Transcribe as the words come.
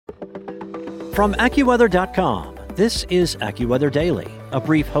From AccuWeather.com, this is AccuWeather Daily, a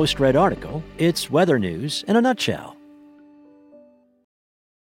brief host-read article. It's weather news in a nutshell.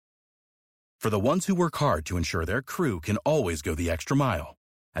 For the ones who work hard to ensure their crew can always go the extra mile,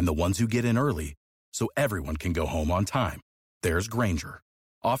 and the ones who get in early so everyone can go home on time, there's Grainger,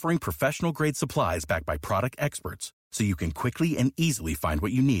 offering professional-grade supplies backed by product experts so you can quickly and easily find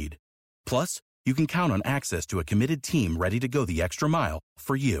what you need. Plus, you can count on access to a committed team ready to go the extra mile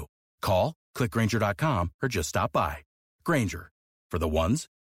for you. Call, click Grainger.com, or just stop by. Grainger, for the ones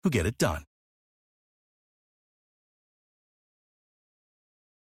who get it done.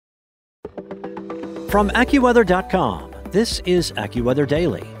 From AccuWeather.com, this is AccuWeather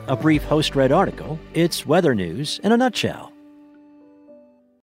Daily, a brief host-read article. It's weather news in a nutshell.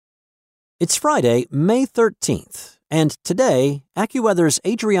 It's Friday, May 13th, and today, AccuWeather's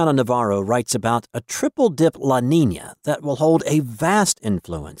Adriana Navarro writes about a triple-dip La Niña that will hold a vast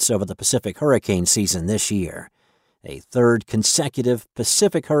influence over the Pacific hurricane season this year. A third consecutive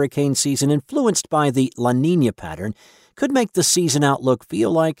Pacific hurricane season influenced by the La Niña pattern could make the season outlook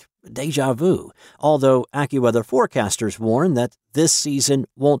feel like déjà vu, although AccuWeather forecasters warn that this season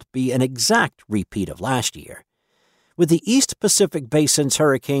won't be an exact repeat of last year. With the East Pacific Basin's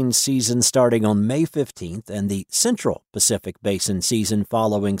hurricane season starting on May 15th and the Central Pacific Basin season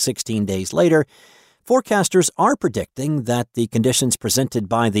following 16 days later, forecasters are predicting that the conditions presented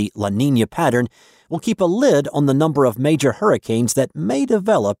by the La Niña pattern will keep a lid on the number of major hurricanes that may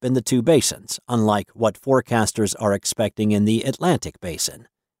develop in the two basins, unlike what forecasters are expecting in the Atlantic Basin.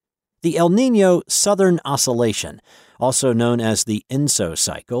 The El Niño Southern Oscillation, also known as the ENSO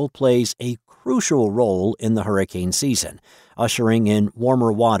cycle, plays a crucial role in the hurricane season, ushering in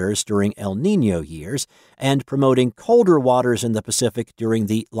warmer waters during El Niño years and promoting colder waters in the Pacific during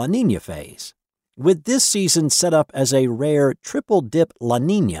the La Niña phase. With this season set up as a rare triple-dip La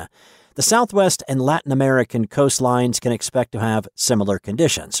Niña, the Southwest and Latin American coastlines can expect to have similar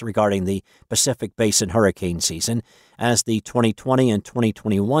conditions regarding the Pacific Basin hurricane season as the 2020 and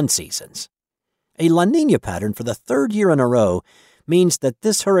 2021 seasons. A La Niña pattern for the third year in a row means that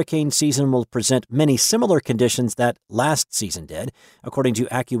this hurricane season will present many similar conditions that last season did, according to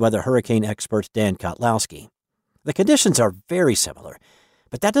AccuWeather hurricane expert Dan Kotlowski. The conditions are very similar,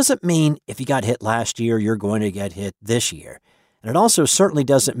 but that doesn't mean if you got hit last year, you're going to get hit this year. And it also certainly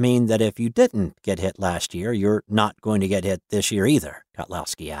doesn't mean that if you didn't get hit last year, you're not going to get hit this year either,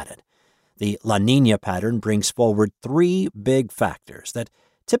 Kotlowski added. The La Niña pattern brings forward three big factors that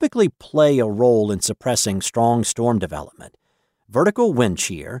typically play a role in suppressing strong storm development: vertical wind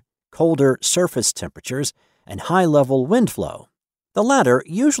shear, colder surface temperatures, and high-level wind flow. The latter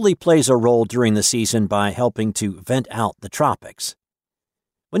usually plays a role during the season by helping to vent out the tropics.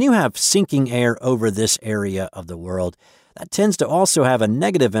 When you have sinking air over this area of the world, that tends to also have a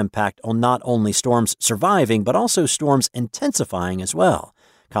negative impact on not only storms surviving, but also storms intensifying as well,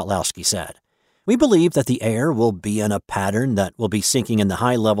 Kotlowski said. We believe that the air will be in a pattern that will be sinking in the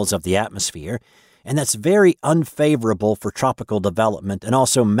high levels of the atmosphere, and that's very unfavorable for tropical development and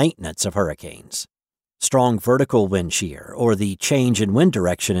also maintenance of hurricanes. Strong vertical wind shear, or the change in wind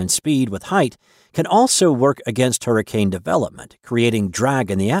direction and speed with height, can also work against hurricane development, creating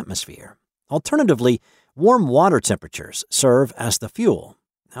drag in the atmosphere. Alternatively, warm water temperatures serve as the fuel.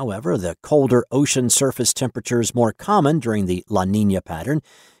 However, the colder ocean surface temperatures more common during the La Niña pattern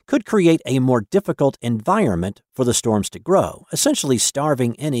could create a more difficult environment for the storms to grow, essentially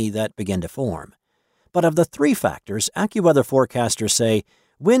starving any that begin to form. But of the three factors, AccuWeather forecasters say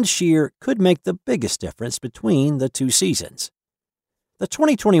wind shear could make the biggest difference between the two seasons. The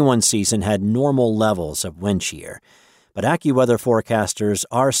 2021 season had normal levels of wind shear, but AccuWeather forecasters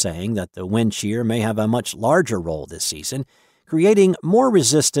are saying that the wind shear may have a much larger role this season, creating more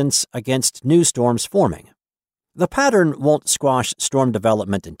resistance against new storms forming. The pattern won't squash storm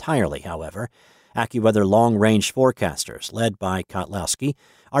development entirely, however. AccuWeather long-range forecasters, led by Kotlowski,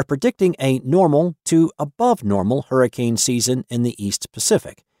 are predicting a normal to above-normal hurricane season in the East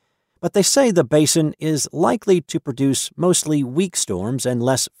Pacific. But they say the basin is likely to produce mostly weak storms, and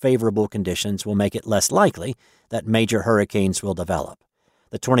less favorable conditions will make it less likely that major hurricanes will develop.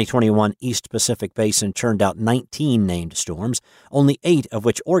 The 2021 East Pacific Basin churned out 19 named storms, only 8 of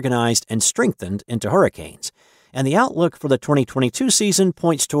which organized and strengthened into hurricanes. And the outlook for the 2022 season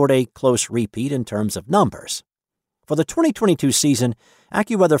points toward a close repeat in terms of numbers. For the 2022 season,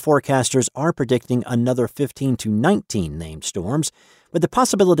 AccuWeather forecasters are predicting another 15 to 19 named storms, with the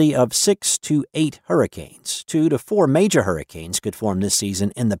possibility of 6 to 8 hurricanes. 2 to 4 major hurricanes could form this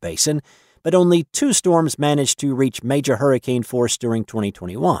season in the basin, but only 2 storms managed to reach major hurricane force during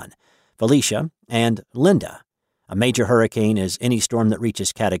 2021, Felicia and Linda. A major hurricane is any storm that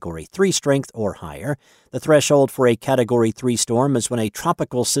reaches Category 3 strength or higher. The threshold for a Category 3 storm is when a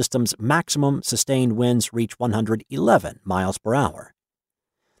tropical system's maximum sustained winds reach 111 miles per hour.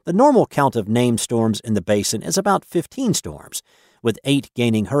 The normal count of named storms in the basin is about 15 storms, with 8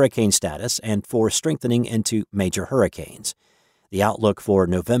 gaining hurricane status and 4 strengthening into major hurricanes. The outlook for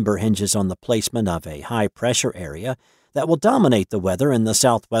November hinges on the placement of a high-pressure area that will dominate the weather in the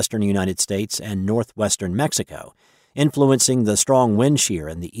southwestern United States and northwestern Mexico, influencing the strong wind shear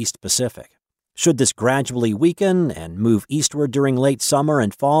in the East Pacific. Should this gradually weaken and move eastward during late summer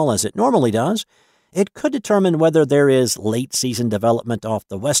and fall as it normally does, it could determine whether there is late-season development off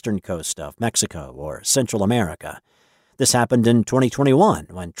the western coast of Mexico or Central America. This happened in 2021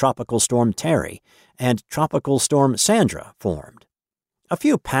 when Tropical Storm Terry and Tropical Storm Sandra formed. A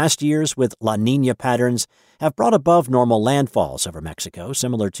few past years with La Niña patterns have brought above-normal landfalls over Mexico,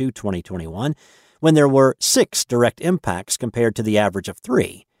 similar to 2021, when there were 6 direct impacts compared to the average of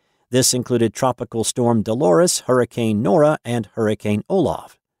 3. This included Tropical Storm Dolores, Hurricane Nora, and Hurricane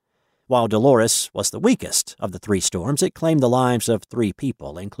Olaf. While Dolores was the weakest of the 3 storms, it claimed the lives of 3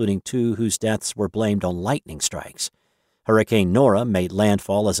 people, including 2 whose deaths were blamed on lightning strikes. Hurricane Nora made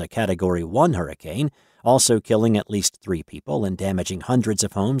landfall as a Category 1 hurricane, also killing at least 3 people and damaging hundreds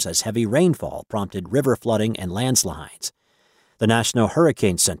of homes as heavy rainfall prompted river flooding and landslides. The National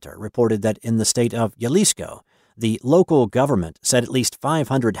Hurricane Center reported that in the state of Jalisco, the local government said at least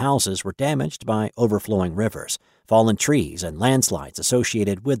 500 houses were damaged by overflowing rivers, fallen trees, and landslides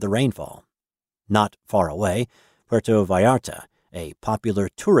associated with the rainfall. Not far away, Puerto Vallarta, a popular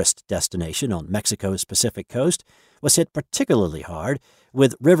tourist destination on Mexico's Pacific coast, was hit particularly hard,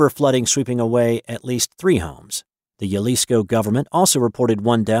 with river flooding sweeping away at least 3 homes. The Jalisco government also reported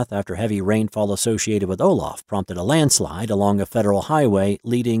 1 death after heavy rainfall associated with Olaf prompted a landslide along a federal highway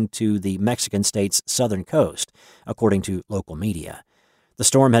leading to the Mexican state's southern coast, according to local media. The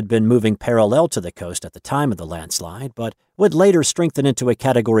storm had been moving parallel to the coast at the time of the landslide, but would later strengthen into a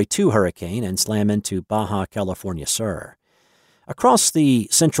Category 2 hurricane and slam into Baja California Sur. Across the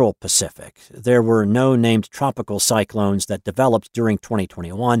Central Pacific, there were no named tropical cyclones that developed during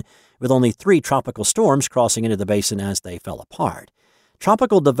 2021, with only 3 tropical storms crossing into the basin as they fell apart.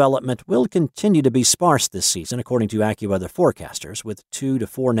 Tropical development will continue to be sparse this season, according to AccuWeather forecasters, with 2 to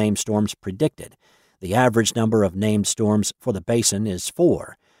 4 named storms predicted. The average number of named storms for the basin is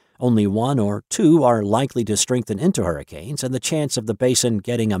 4. Only 1 or 2 are likely to strengthen into hurricanes, and the chance of the basin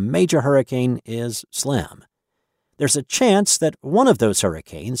getting a major hurricane is slim. There's a chance that one of those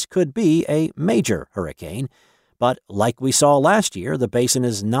hurricanes could be a major hurricane, but like we saw last year, the basin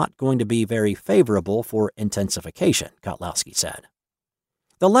is not going to be very favorable for intensification, Kotlowski said.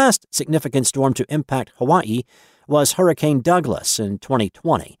 The last significant storm to impact Hawaii was Hurricane Douglas in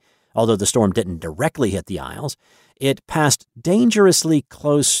 2020. Although the storm didn't directly hit the Isles, it passed dangerously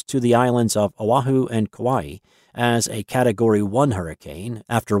close to the islands of Oahu and Kauai as a Category 1 hurricane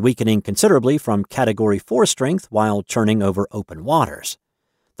after weakening considerably from Category 4 strength while churning over open waters.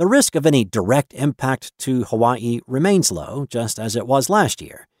 The risk of any direct impact to Hawaii remains low, just as it was last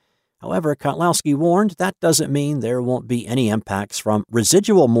year. However, Kotlowski warned that doesn't mean there won't be any impacts from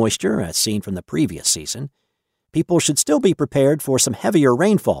residual moisture as seen from the previous season. People should still be prepared for some heavier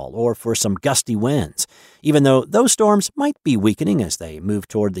rainfall or for some gusty winds, even though those storms might be weakening as they move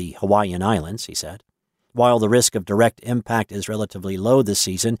toward the Hawaiian Islands, he said. While the risk of direct impact is relatively low this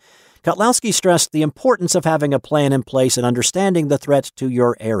season, Kotlowski stressed the importance of having a plan in place and understanding the threat to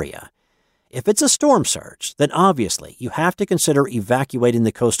your area. If it's a storm surge, then obviously you have to consider evacuating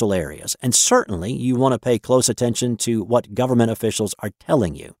the coastal areas, and certainly you want to pay close attention to what government officials are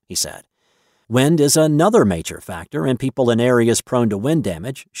telling you, he said. Wind is another major factor, and people in areas prone to wind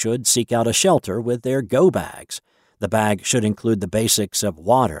damage should seek out a shelter with their go bags. The bag should include the basics of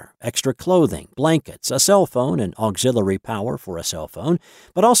water, extra clothing, blankets, a cell phone, and auxiliary power for a cell phone,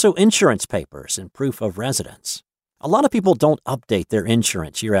 but also insurance papers and proof of residence. A lot of people don't update their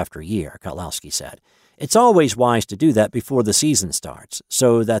insurance year after year, Kotlowski said. It's always wise to do that before the season starts,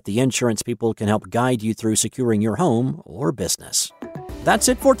 so that the insurance people can help guide you through securing your home or business. That's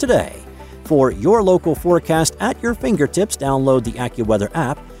it for today. For your local forecast at your fingertips, download the AccuWeather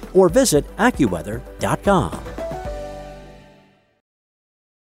app or visit AccuWeather.com.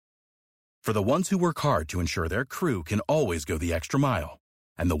 For the ones who work hard to ensure their crew can always go the extra mile,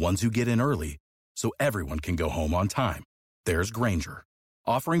 and the ones who get in early so everyone can go home on time, there's Grainger,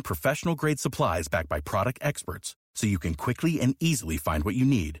 offering professional-grade supplies backed by product experts so you can quickly and easily find what you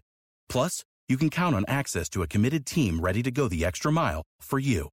need. Plus, you can count on access to a committed team ready to go the extra mile for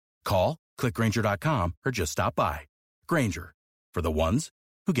you. Call, click Grainger.com, or just stop by. Grainger, for the ones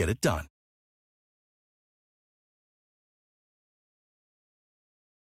who get it done.